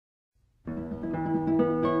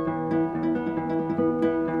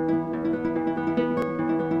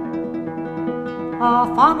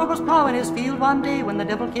A farmer was ploughing his field one day when the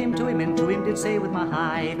devil came to him and to him did say with my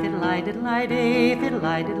high fiddle-I-diddle-I-day,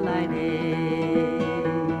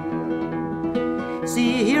 fiddle-I-diddle-I-day.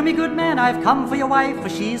 See here, me good man, I've come for your wife, for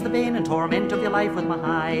she's the bane and torment of your life with my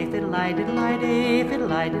high fiddle-I-diddle-I-day,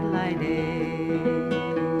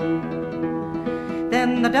 fiddle-I-diddle-I-day.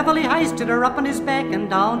 Then the devil he heisted her up on his back and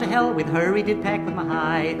down to hell with her he did pack with my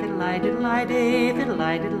high fiddle-I-diddle-I-day,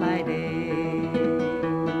 fiddle-I-diddle-I-day.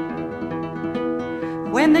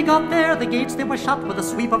 When they got there, the gates they were shut. With a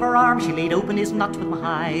sweep of her arm she laid open his nut with my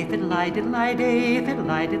high fiddle-I-diddle-I-day,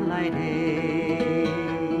 fiddle-I-diddle-I-day.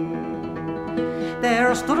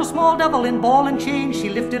 There stood a small devil in ball and chain. She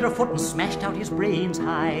lifted her foot and smashed out his brains.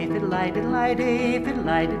 High fiddle-I-diddle-I-day,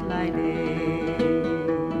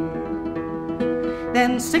 fiddle-I-diddle-I-day.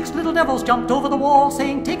 Then 6 little devils jumped over the wall,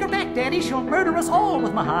 saying, "Take her back, Daddy, she'll murder us all,"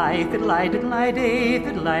 with my high fiddle-I-diddle-I-day,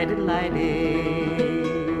 fiddle-I-diddle-I-day.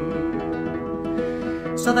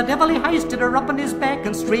 So the devil he heisted her up on his back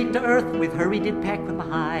and straight to earth with her he did pack with my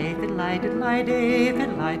high fiddle-I-diddle-I-day,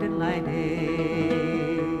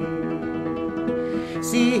 fiddle-I-diddle-I-day.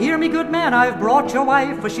 See here, me good man, I've brought your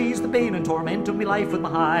wife, for she's the bane and torment of me life with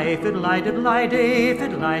my high fiddle-I-diddle-I-day,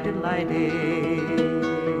 fiddle-I-diddle-I-day.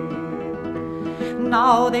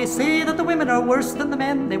 Now they say that the women are worse than the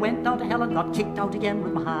men. They went down to hell and got kicked out again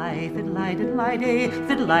with my high fiddle-I-diddle-I-day,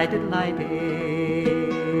 fiddle-I-diddle-I-day.